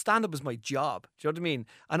 stand-up was my job, do you know what I mean?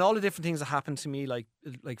 And all the different things that happened to me, like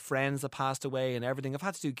friends that passed away and everything, I've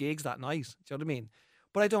had to do gigs that night, do you know what I mean?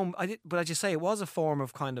 But as you say, it was a form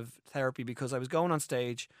of kind of therapy, because I was going on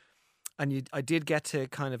stage, and I did get to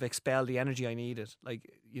kind of expel the energy I needed.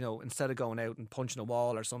 Like, instead of going out and punching a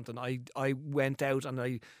wall or something, I went out and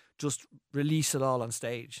I just released it all on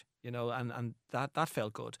stage, and that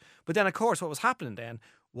felt good. But then, of course, what was happening then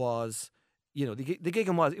was, the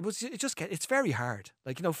gigging it's very hard.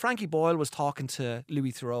 Like, Frankie Boyle was talking to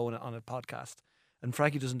Louis Theroux on a podcast, and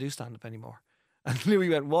Frankie doesn't do stand-up anymore. And Louis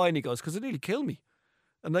went, "Why?" And he goes, "Because it nearly killed me."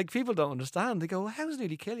 And like, people don't understand. They go, "Well, how does it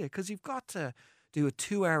nearly kill you?" Because you've got to do a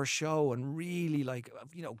 2-hour show and really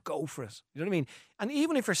go for it. You know what I mean? And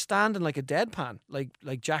even if you're standing like a deadpan,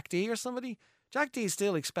 like Jack D or somebody, Jack D is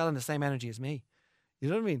still expelling the same energy as me. You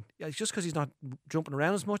know what I mean? It's just because he's not jumping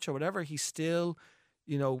around as much or whatever, he's still,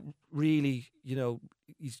 really,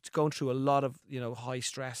 he's going through a lot of, high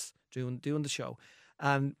stress doing the show.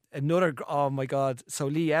 And another, oh my God, so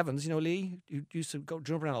Lee Evans, Lee, who used to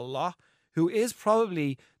jump around a lot, who is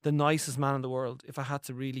probably the nicest man in the world, if I had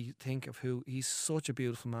to really think of who. He's such a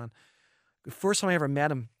beautiful man. The first time I ever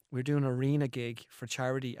met him, we were doing an arena gig for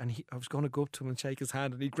charity, and I was going to go up to him and shake his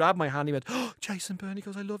hand, and he grabbed my hand. He went, "Oh, Jason Byrne," he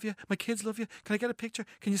goes, "I love you. My kids love you. Can I get a picture?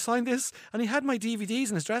 Can you sign this?" And he had my DVDs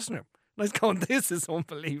in his dressing room. And I was going, "This is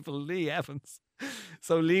unbelievable." Lee Evans.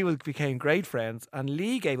 So Lee became great friends, and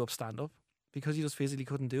Lee gave up stand-up because he just physically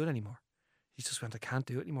couldn't do it anymore. He just went, "I can't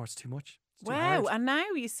do it anymore. It's too much." Wow, and now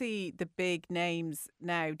you see the big names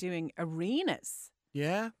now doing arenas.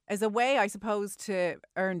 Yeah. As a way, I suppose, to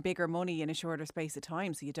earn bigger money in a shorter space of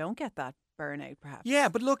time, so you don't get that burnout, perhaps. Yeah,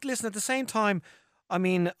 but look, listen, at the same time, I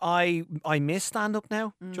mean, I miss stand-up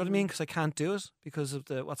now, do you know what I mean? Because I can't do it because of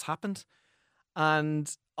what's happened.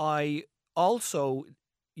 And I also,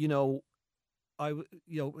 because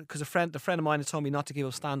a friend of mine had told me not to give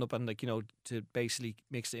up stand-up and to basically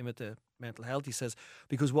mix it in with the mental health. He says,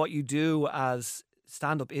 because what you do as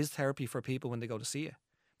stand-up is therapy for people when they go to see you,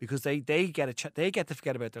 because they get to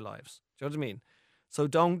forget about their lives. Do you know what I mean? So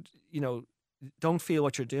don't feel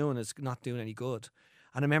what you're doing is not doing any good.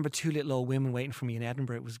 And I remember 2 little old women waiting for me in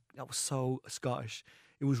Edinburgh. That was so Scottish.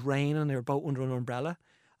 It was raining. They were both under an umbrella,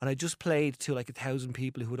 and I just played to like 1,000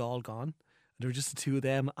 people who had all gone. There were just the 2 of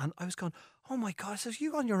them, and I was going, "Oh my God!" I says,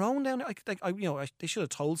 "You on your own down there?" They should have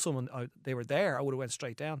told someone they were there. I would have went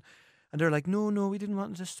straight down. And they're like, "No, we didn't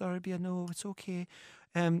want this story to be. No, it's okay."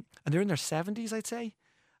 And they're in their 70s, I'd say.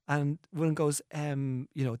 And one goes,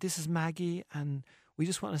 "This is Maggie, and we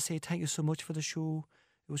just want to say thank you so much for the show.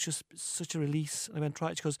 It was just such a release." And I went,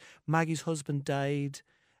 "Right." She goes, "Maggie's husband died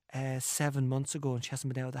 7 months ago, and she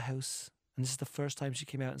hasn't been out of the house. And this is the first time she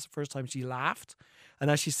came out, and it's the first time she laughed."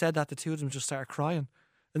 And as she said that, the 2 of them just started crying.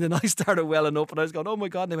 And then I started welling up, and I was going, "Oh my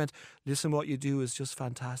God." And they went, "Listen, what you do is just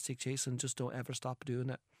fantastic, Jason. Just don't ever stop doing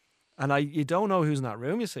it." And you don't know who's in that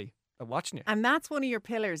room, you see, watching you. And that's one of your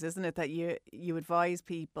pillars, isn't it? That you advise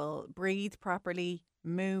people, breathe properly,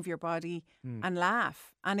 move your body and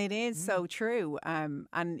laugh. And it is so true.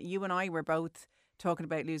 And you and I were both talking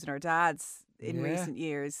about losing our dads in recent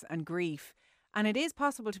years and grief. And it is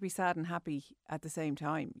possible to be sad and happy at the same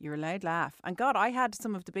time. You're allowed to laugh. And God, I had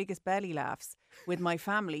some of the biggest belly laughs with my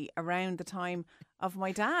family around the time of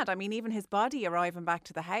my dad. I mean, even his body arriving back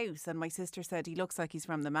to the house, and my sister said he looks like he's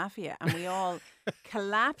from the mafia, and we all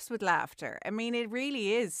collapsed with laughter. I mean, it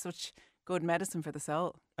really is such good medicine for the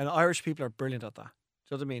soul. And Irish people are brilliant at that.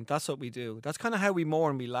 Do you know what I mean? That's what we do. That's kind of how we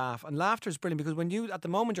mourn, we laugh. And laughter is brilliant because when you, at the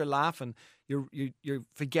moment you're laughing, you're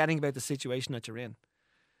forgetting about the situation that you're in.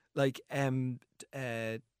 Like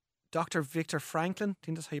Dr. Viktor Franklin, I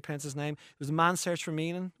think that's how you pronounce his name. It was A Man's Search for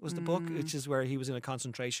Meaning was the book, which is where he was in a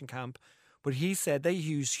concentration camp. But he said they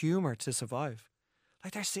use humour to survive.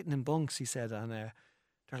 Like they're sitting in bunks, he said, and they're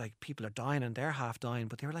like, people are dying and they're half dying,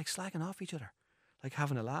 but they were like slagging off each other, like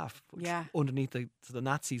having a laugh. Yeah. Underneath so the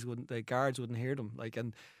Nazis the guards wouldn't hear them. Like,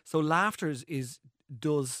 and so laughter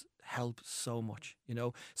does help so much, you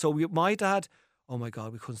know. So my dad, oh my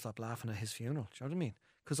God, we couldn't stop laughing at his funeral. Do you know what I mean?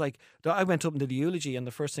 Because like I went up into the eulogy and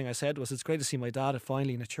the first thing I said was, it's great to see my dad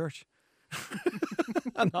finally in a church.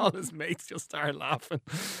 And all his mates just started laughing.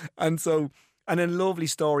 And then lovely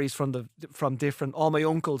stories from different, all my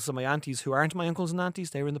uncles and my aunties who aren't my uncles and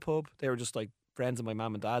aunties, they were in the pub. They were just like friends of my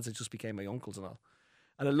mum and dad's. It just became my uncles and all.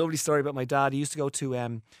 And a lovely story about my dad. He used to go to,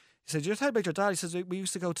 he said, you tell about your dad? He says, we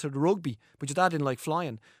used to go to the rugby, but your dad didn't like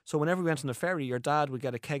flying. So whenever we went on the ferry, your dad would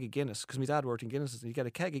get a keg of Guinness, because my dad worked in Guinness. He'd get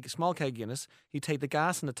a small keg of Guinness. He'd take the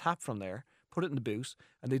gas and the tap from there, put it in the boot,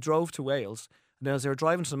 and they drove to Wales. And then as they were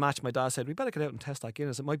driving to the match, my dad said, we better get out and test that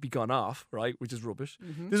Guinness. It might be gone off, right? Which is rubbish.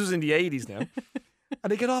 Mm-hmm. This was in the 80s now.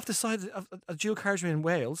 And they get off the side of a dual carriageway in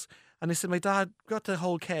Wales. And they said, my dad got the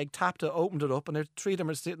whole keg, tapped it, opened it up, and the three of them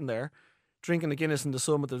are sitting there drinking the Guinness in the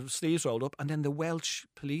sun with the sleeves rolled up. And then the Welsh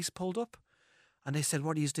police pulled up. And they said,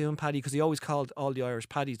 what are you doing, Paddy? Because he always called all the Irish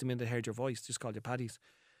Paddies the minute they heard your voice, just called you Paddies.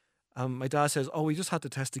 My dad says, we just had to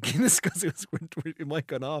test the Guinness because it might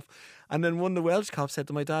gone off. And then one of the Welsh cops said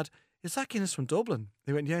to my dad, is that Guinness from Dublin?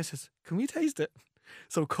 They went, yeah. He says, can we taste it?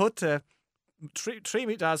 So cut to three of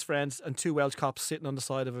my dad's friends and two Welsh cops sitting on the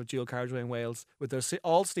side of a dual carriageway in Wales with their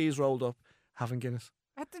all sleeves rolled up, having Guinness.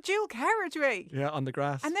 At the dual carriageway? Yeah, on the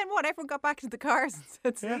grass. And then what? Everyone got back to the cars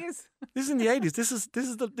and said, "Please." Yeah. This is in the 80s.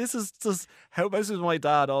 This is just how this was my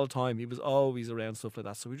dad all the time. He was always around stuff like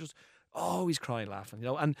that. So we just always crying, laughing, you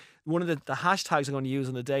know. And one of the hashtags I'm going to use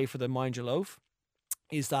on the day for the Mind Your Loaf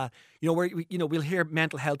is that, you know, we'll hear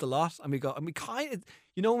mental health a lot, and we kind of,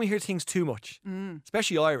 you know, when we hear things too much,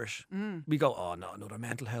 especially Irish, we go, oh no, another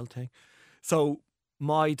mental health thing. So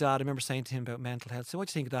my dad, I remember saying to him about mental health. So what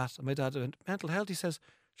do you think of that? And my dad went, mental health? He says,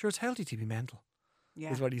 sure, it's healthy to be mental.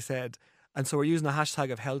 Yeah. Is what he said. And so we're using the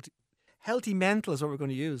hashtag of healthy mental is what we're going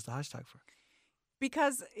to use the hashtag for.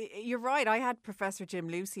 Because you're right, I had Professor Jim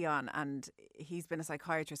Lucy on, and he's been a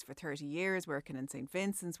psychiatrist for 30 years, working in St.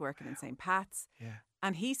 Vincent's, working in St. Pat's. Yeah.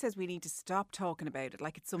 And he says we need to stop talking about it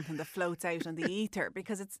like it's something that floats out on the ether,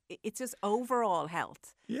 because it's just overall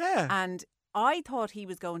health. Yeah. And I thought he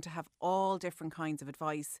was going to have all different kinds of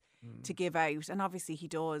advice to give out, and obviously he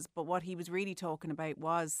does, but what he was really talking about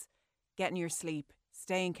was getting your sleep,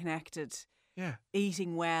 staying connected,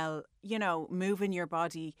 eating well, you know, moving your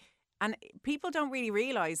body. And people don't really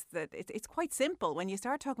realise that it's quite simple. When you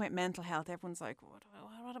start talking about mental health, everyone's like,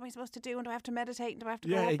 what am I supposed to do? And do I have to meditate? And do I have to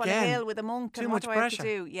go up on a hill with a monk? And what do I have to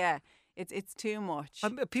do? Yeah, it's too much.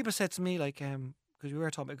 People said to me, like, because we were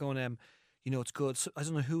talking about going, you know, it's good. So, I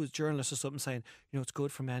don't know who was journalist or something saying, you know, it's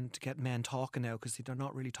good for men to get men talking now because they're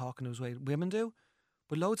not really talking the way women do.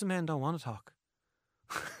 But loads of men don't want to talk.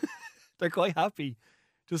 They're quite happy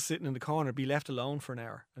just sitting in the corner, be left alone for an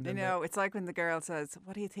hour. And then it's like when the girl says,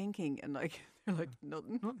 what are you thinking? And like, they're like,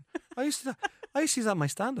 nothing. I used to use that in my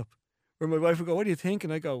stand-up, where my wife would go, what do you think?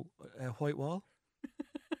 And I go, white wall.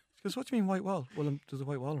 She goes, what do you mean white wall? Well, there's a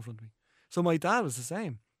white wall in front of me. So my dad was the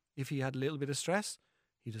same. If he had a little bit of stress,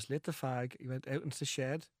 he just lit the fag, he went out into the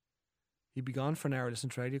shed, he'd be gone for an hour, listen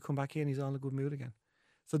to radio, come back in, he's all in a good mood again.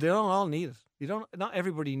 So they don't all need it. Not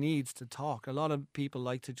everybody needs to talk. A lot of people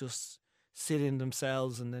like to just sit in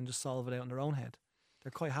themselves and then just solve it out in their own head.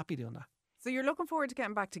 They're quite happy doing that. So you're looking forward to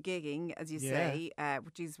getting back to gigging, as you say.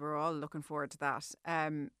 Geez, we're all looking forward to that.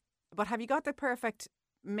 But have you got the perfect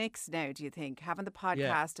mix now, do you think? Having the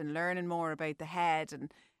podcast and learning more about the head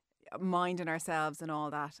and minding ourselves and all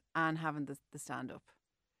that, and having the stand-up?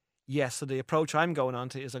 Yes, so the approach I'm going on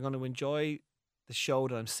to is I'm going to enjoy the show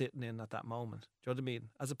that I'm sitting in at that moment. Do you know what I mean?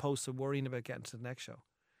 As opposed to worrying about getting to the next show.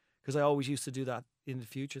 Because I always used to do that in the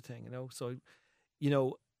future thing, you know. So, you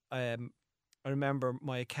know, I remember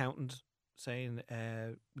my accountant saying,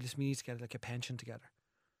 listen, we need to get like a pension together.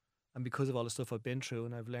 And because of all the stuff I've been through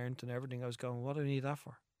and I've learned and everything, I was going, what do I need that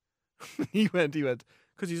for? he went,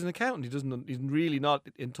 because he's an accountant. He's really not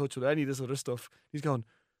in touch with any of this other stuff. He's going,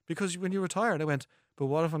 because when you retire. And I went, but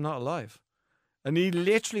what if I'm not alive? And he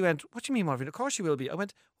literally went, what do you mean, Marvin? Of course you will be. I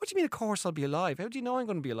went, what do you mean, of course I'll be alive? How do you know I'm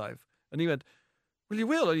going to be alive? And he went, well, you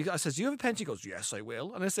will. And I said, do you have a pension? He goes, yes, I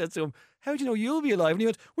will. And I said to him, how do you know you'll be alive? And he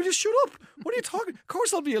went, will you shut up? What are you talking? Of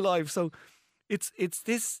course I'll be alive. So it's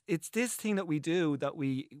this thing that we do, that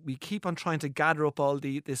we keep on trying to gather up all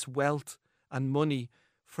this wealth and money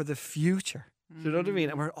for the future. Do you know what I mean?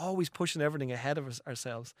 And we're always pushing everything ahead of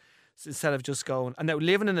ourselves. So instead of just going, and now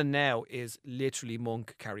living in the now is literally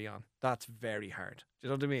monk carry on. That's very hard. Do you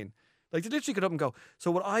know what I mean? Like, to literally get up and go. So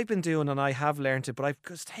what I've been doing, and I have learned it, but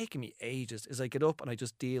it's taken me ages, is I get up and I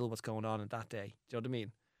just deal what's going on in that day. Do you know what I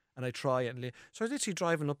mean? And I try it. So I was literally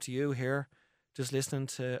driving up to you here, just listening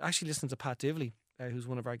to Pat Divley, who's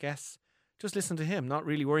one of our guests. Just listening to him, not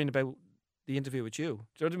really worrying about the interview with you.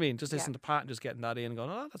 Do you know what I mean? Just listening to Pat and just getting that in and going,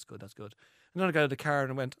 oh, that's good. And then I got out of the car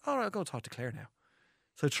and I went, all right, I'll go talk to Claire now.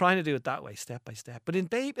 So trying to do it that way, step by step. But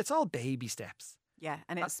it's all baby steps. Yeah,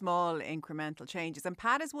 and it's small incremental changes. And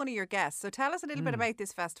Pat is one of your guests. So tell us a little bit about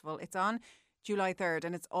this festival. It's on July 3rd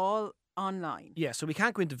and it's all online. Yeah, so we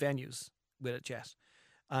can't go into venues with it yet.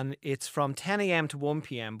 And it's from 10 a.m. to 1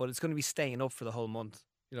 p.m, but it's going to be staying up for the whole month.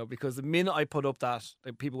 You know, because the minute I put up that,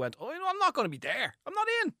 people went, oh, I'm not going to be there. I'm not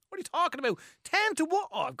in. What are you talking about? 10 to what?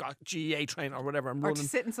 Oh, I've got GA train or whatever I'm running. Or to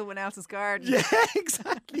sit in someone else's garden. Yeah,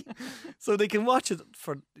 exactly. So they can watch it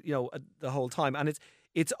for, the whole time. And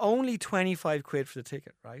it's only 25 quid for the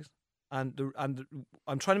ticket, right? And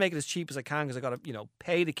I'm trying to make it as cheap as I can because I got to,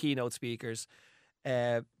 pay the keynote speakers.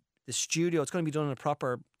 The studio, it's going to be done in a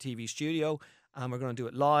proper TV studio. And we're going to do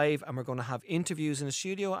it live, and we're going to have interviews in the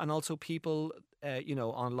studio, and also people,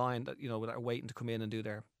 online that that are waiting to come in and do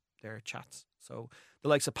their chats. So the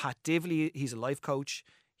likes of Pat Divley, he's a life coach.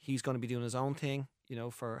 He's going to be doing his own thing,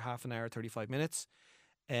 for half an hour, 35 minutes.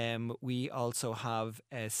 We also have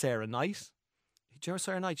Sarah Knight. Do you know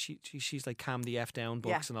Sarah Knight? She's like Calm the F Down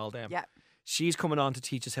books and all them. Yeah. She's coming on to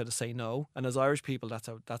teach us how to say no, and as Irish people, that's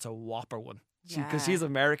a whopper one. Because she's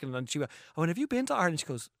American, and I went, have you been to Ireland? She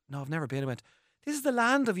goes, no, I've never been. I went, this is the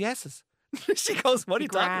land of yeses. She goes, what are you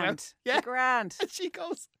talking about? Yeah. Grand. And she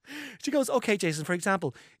goes, okay, Jason, for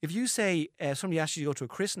example, if you say somebody asks you to go to a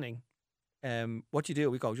christening, what do you do?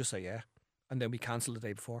 We go, just say yeah. And then we cancel the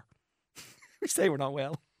day before. We say we're not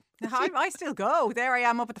well. I still go. There I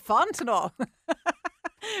am up at the font and all.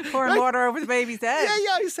 Pouring water over the baby's head.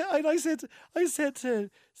 Yeah. I said to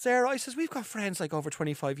Sarah, we've got friends like over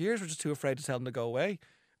 25 years. We're just too afraid to tell them to go away.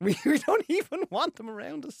 We don't even want them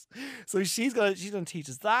around us. So she's going to teach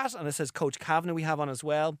us that. And it says Coach Kavanagh we have on as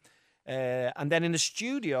well. And then in the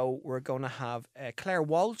studio, we're going to have Claire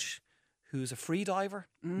Walsh, who's a free diver.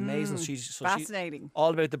 Amazing. She's fascinating. All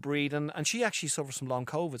about the breathing. And she actually suffers from long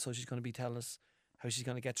COVID. So she's going to be telling us how she's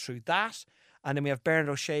going to get through that. And then we have Bernard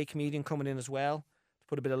O'Shea, comedian, coming in as well to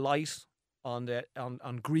put a bit of light on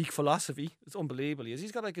Greek philosophy. It's unbelievable.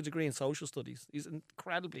 He's got like a degree in social studies. He's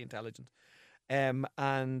incredibly intelligent.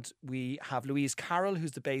 And we have Louise Carroll,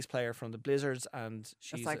 who's the bass player from the Blizzards, and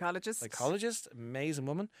she's a psychologist, amazing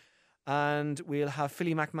woman. And we'll have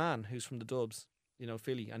Philly McMahon, who's from the Dubs,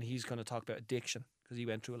 Philly, and he's going to talk about addiction because he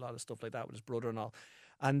went through a lot of stuff like that with his brother and all.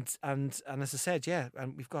 And as I said,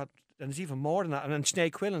 and there's even more than that. And then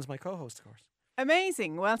Sinead Quillen's my co-host, of course.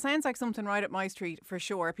 Amazing. Well, sounds like something right up my street for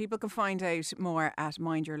sure. People can find out more at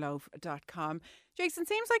mindyourloaf.com. Jason,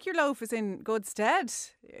 seems like your loaf is in good stead.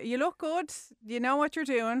 You look good. You know what you're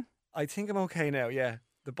doing. I think I'm okay now, yeah.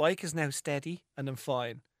 The bike is now steady and I'm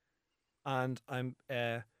fine. And I'm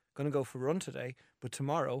going to go for a run today. But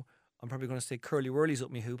tomorrow, I'm probably going to stay curly whirlies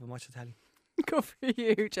up my hoop and watch the telly. Good for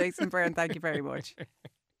you, Jason Byrne. Thank you very much.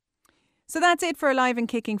 So that's it for Alive and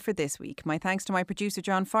Kicking for this week. My thanks to my producer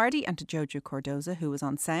John Fardy and to Jojo Cordoza, who was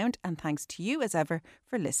on sound. And thanks to you as ever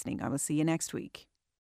for listening. I will see you next week.